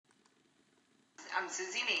I'm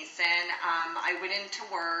Susie Mason. I went into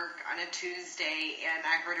work on a Tuesday and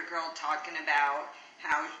I heard a girl talking about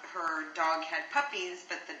how her dog had puppies,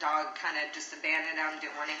 but the dog kind of just abandoned them,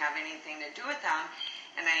 didn't want to have anything to do with them.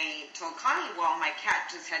 And I told Connie, well, my cat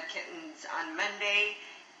just had kittens on Monday,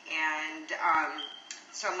 and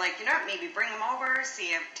so I'm like, you know what, maybe bring them over,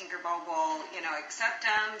 see if Tinkerbell will, accept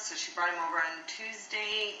them. So she brought them over on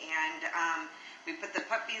Tuesday, and we put the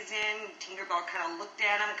puppies in. Tinkerbell kind of looked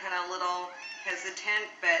at them, kind of a little hesitant,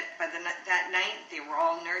 but by that night, they were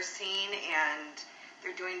all nursing, and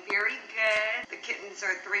they're doing very good. The kittens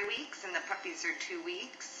are 3 weeks, and the puppies are 2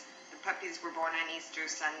 weeks. The puppies were born on Easter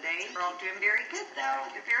Sunday. They're all doing very good, though.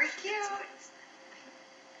 They're very cute.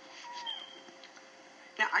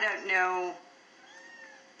 Now, I don't know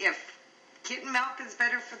if kitten milk is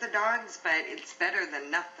better for the dogs, but it's better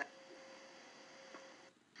than nothing.